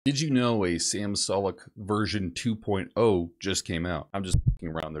Did you know a Sam Sullek version 2.0 just came out? I'm just looking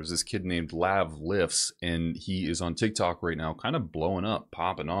around. There's this kid named Lav Lifts, and he is on TikTok right now, kind of blowing up,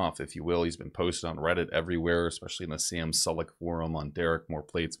 popping off, if you will. He's been posted on Reddit everywhere, especially in the Sam Sullek forum, on Derek, More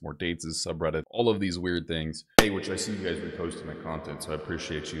Plates, More Dates' subreddit, all of these weird things. Hey, which I see you guys reposting my content, so I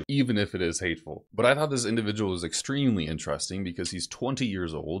appreciate you, even if it is hateful. But I thought this individual was extremely interesting because he's 20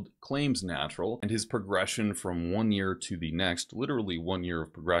 years old, claims natural, and his progression from 1 year to the next, literally 1 year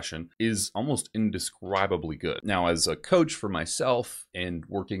of progression, is almost indescribably good. Now, as a coach for myself and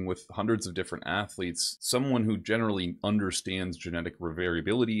working with hundreds of different athletes, someone who generally understands genetic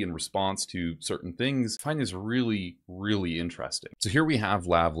variability in response to certain things, I find this really, really interesting. So here we have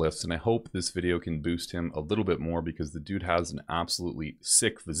Lav Lifts, and I hope this video can boost him a little bit more because the dude has an absolutely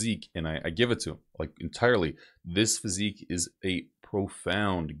sick physique, and I give it to him, like, entirely. This physique is a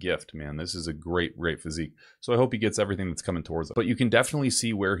profound gift, man. This is a great physique. So I hope he gets everything that's coming towards him. But you can definitely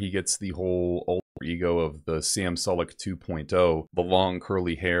see where he gets the whole alter ego of the Sam Sullek 2.0, the long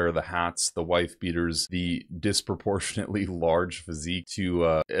curly hair, the hats, the wife beaters, the disproportionately large physique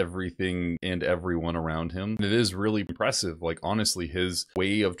to everything and everyone around him. And it is really impressive. Like, honestly, his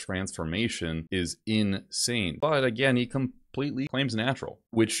way of transformation is insane. But again, he completely claims natural,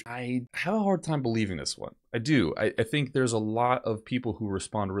 which I have a hard time believing this one. I do. I think there's a lot of people who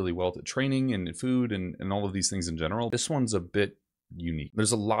respond really well to training and food and all of these things in general. This one's a bit unique.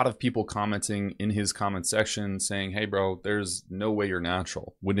 There's a lot of people commenting in his comment section saying, hey bro, there's no way you're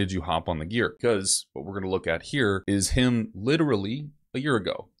natural. When did you hop on the gear? Because what we're going to look at here is him literally a year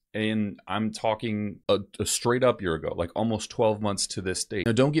ago. And I'm talking a straight up year ago, like almost 12 months to this date.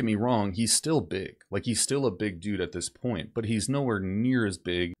 Now, don't get me wrong, he's still big. Like, he's still a big dude at this point, but he's nowhere near as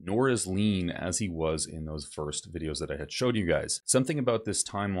big nor as lean as he was in those first videos that I had showed you guys. Something about this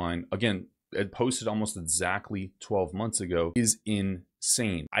timeline, again, it posted almost exactly 12 months ago, is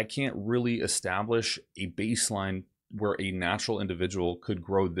insane. I can't really establish a baseline where a natural individual could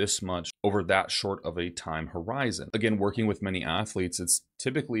grow this much over that short of a time horizon. Again, working with many athletes, it's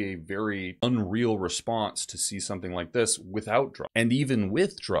typically a very unreal response to see something like this without drugs. And even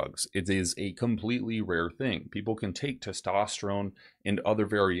with drugs, it is a completely rare thing. People can take testosterone and other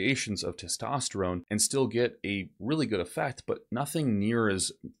variations of testosterone and still get a really good effect, but nothing near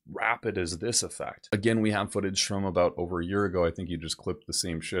as rapid as this effect. Again, we have footage from about over a year ago. I think you just clipped the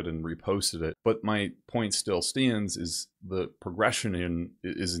same shit and reposted it. But my point still stands, is the progression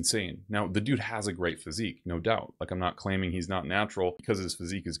is insane. Now, the dude has a great physique, no doubt. Like, I'm not claiming he's not natural because his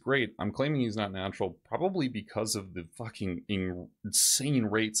physique is great. I'm claiming he's not natural probably because of the fucking insane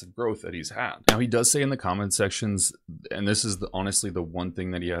rates of growth that he's had. Now, he does say in the comment sections, and this is honestly the one thing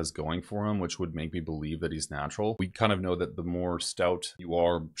that he has going for him, which would make me believe that he's natural. We kind of know that the more stout you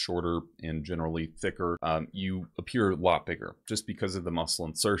are, shorter and generally thicker, you appear a lot bigger just because of the muscle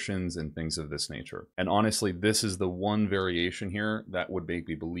insertions and things of this nature. And honestly, this is the one variation here that would make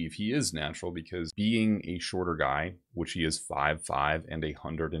me believe he is natural, because being a shorter guy, which he is 5'5" and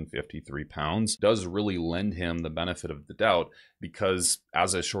 153 pounds, does really lend him the benefit of the doubt, because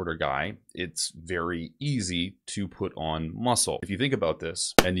as a shorter guy, it's very easy to put on muscle. If you think about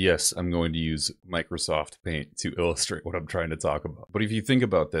this, and yes, I'm going to use Microsoft Paint to illustrate what I'm trying to talk about. But if you think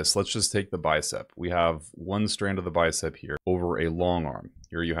about this, let's just take the bicep. We have one strand of the bicep here over a long arm.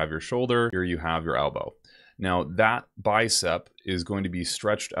 Here you have your shoulder, here you have your elbow. Now, that bicep is going to be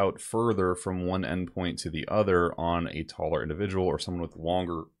stretched out further from one endpoint to the other on a taller individual or someone with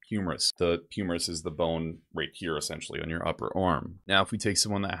longer humerus. The humerus is the bone right here, essentially, on your upper arm. Now, if we take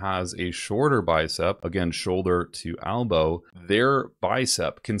someone that has a shorter bicep, again, shoulder to elbow, their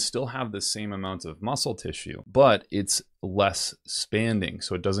bicep can still have the same amount of muscle tissue, but it's less spanning,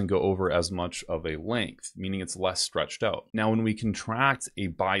 so it doesn't go over as much of a length, meaning it's less stretched out. Now, when we contract a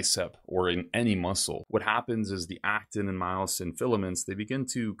bicep or in any muscle, what happens is the actin and myosin filaments, they begin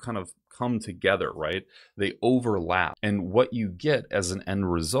to kind of come together, right? They overlap. And what you get as an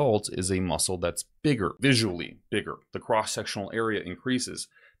end result is a muscle that's bigger, visually bigger. The cross-sectional area increases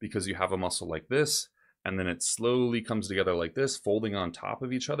because you have a muscle like this, and then it slowly comes together like this, folding on top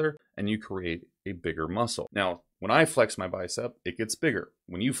of each other, and you create a bigger muscle. Now, when I flex my bicep, it gets bigger.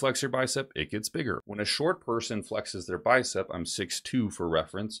 When you flex your bicep, it gets bigger. When a short person flexes their bicep, I'm 6'2" for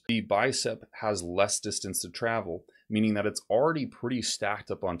reference, the bicep has less distance to travel, meaning that it's already pretty stacked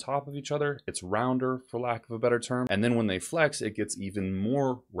up on top of each other. It's rounder, for lack of a better term. And then when they flex, it gets even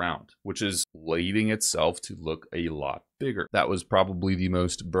more round, which is leading itself to look a lot bigger. That was probably the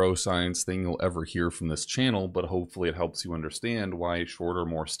most bro science thing you'll ever hear from this channel, but hopefully it helps you understand why shorter,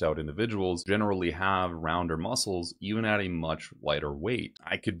 more stout individuals generally have rounder muscles even at a much lighter weight.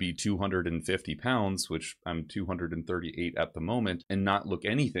 I could be 250 pounds, which I'm 238 at the moment, and not look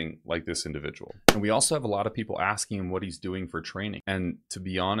anything like this individual. And we also have a lot of people asking him what he's doing for training. And to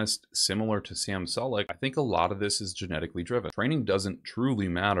be honest, similar to Sam Sullek, I think a lot of this is genetically driven. Training doesn't truly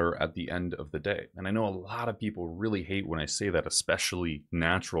matter at the end of the day. And I know a lot of people really hate when I say that, especially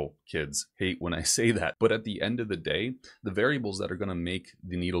natural kids hate when I say that. But at the end of the day, the variables that are going to make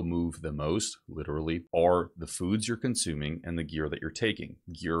the needle move the most, literally, are the foods you're consuming and the gear that you're taking.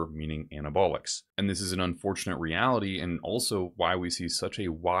 Gear meaning anabolics. And this is an unfortunate reality, and also why we see such a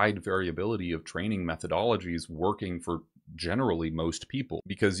wide variability of training methodologies working for generally most people,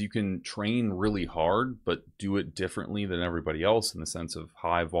 because you can train really hard but do it differently than everybody else in the sense of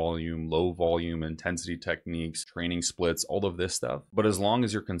high volume, low volume, intensity techniques, training splits, all of this stuff. But as long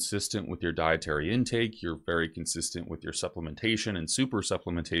as you're consistent with your dietary intake, you're very consistent with your supplementation and super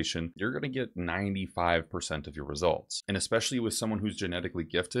supplementation, you're going to get 95% of your results. And especially with someone who's genetically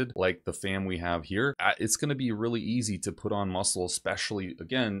gifted like the fam we have here, it's going to be really easy to put on muscle, especially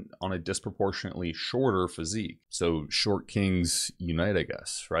again on a disproportionately shorter physique. So short kings unite, I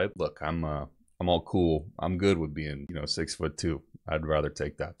guess, right? Look, I'm all cool. I'm good with being, 6'2". I'd rather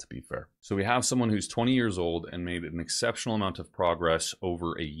take that, to be fair. So we have someone who's 20 years old and made an exceptional amount of progress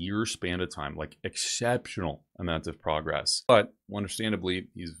over a year span of time, like exceptional amount of progress. But understandably,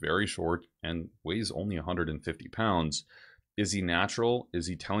 he's very short and weighs only 150 pounds. Is he natural? Is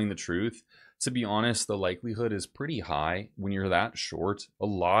he telling the truth? To be honest, the likelihood is pretty high. When you're that short, a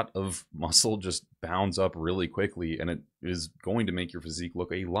lot of muscle just bounds up really quickly, and it is going to make your physique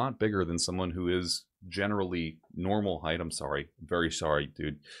look a lot bigger than someone who is generally normal height. I'm sorry, very sorry,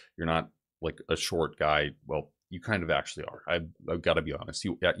 dude. You're not like a short guy. Well, you kind of actually are. I've got to be honest.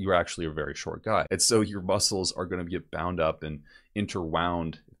 You're actually a very short guy. And so your muscles are going to get bound up and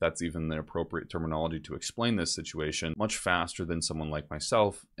interwound, if that's even the appropriate terminology to explain this situation, much faster than someone like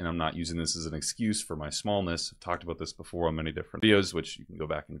myself. And I'm not using this as an excuse for my smallness. I've talked about this before on many different videos, which you can go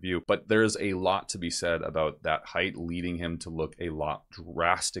back and view. But there's a lot to be said about that height leading him to look a lot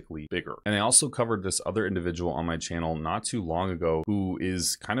drastically bigger. And I also covered this other individual on my channel not too long ago who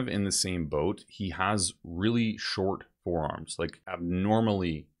is kind of in the same boat. He has really short forearms, like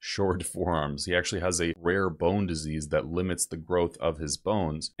abnormally short forearms. He actually has a rare bone disease that limits the growth of his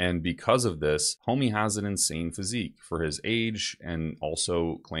bones. And because of this, homie has an insane physique for his age and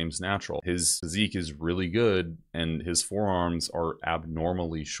also claims natural. His physique is really good and his forearms are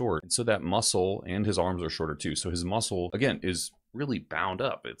abnormally short. And so that muscle, and his arms are shorter too. So his muscle, again, is really bound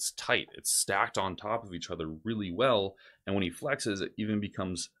up. It's tight. It's stacked on top of each other really well. And when he flexes, it even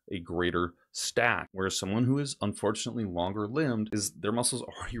becomes a greater stack. Whereas someone who is unfortunately longer limbed, is their muscles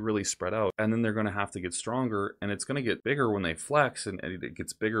already really spread out, and then they're going to have to get stronger, and it's going to get bigger when they flex, and it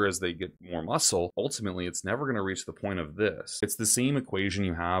gets bigger as they get more muscle. Ultimately, it's never going to reach the point of this. It's the same equation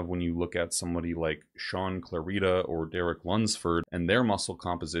you have when you look at somebody like Sean Clarita or Derek Lunsford and their muscle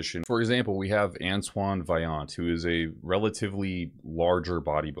composition. For example, we have Antoine Vaillant, who is a relatively larger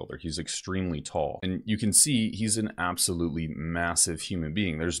bodybuilder. He's extremely tall, and you can see he's an absolutely massive human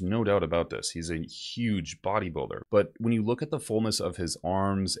being. There's no doubt about this. He's a huge bodybuilder. But when you look at the fullness of his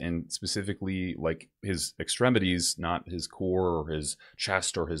arms and specifically like his extremities, not his core or his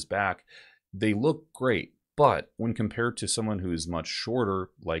chest or his back, they look great. But when compared to someone who is much shorter,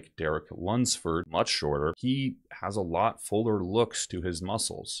 like Derek Lunsford, much shorter, he has a lot fuller looks to his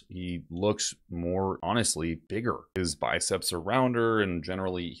muscles. He looks more, honestly, bigger. His biceps are rounder, and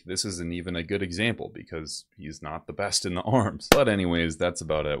generally, this isn't even a good example because he's not the best in the arms. But anyways, that's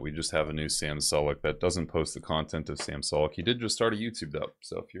about it. We just have a new Sam Sullek that doesn't post the content of Sam Sullek. He did just start a YouTube though,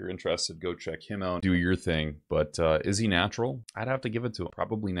 so if you're interested, go check him out, do your thing. But is he natural? I'd have to give it to him.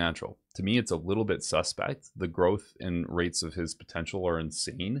 Probably natural. To me, it's a little bit suspect. The growth and rates of his potential are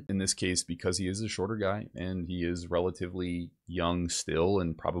insane in this case because he is a shorter guy and he is relatively young still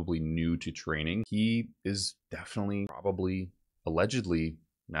and probably new to training. He is definitely, probably, allegedly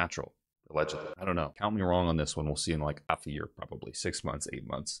natural. Allegedly. I don't know. Count me wrong on this one. We'll see in like half a year, probably 6 months, 8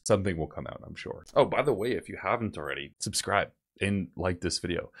 months. Something will come out, I'm sure. Oh, by the way, if you haven't already, subscribe and like this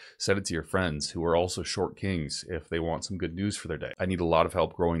video. Send it to your friends who are also short kings if they want some good news for their day. I need a lot of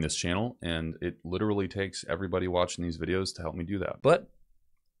help growing this channel, and it literally takes everybody watching these videos to help me do that. But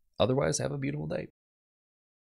otherwise, have a beautiful day.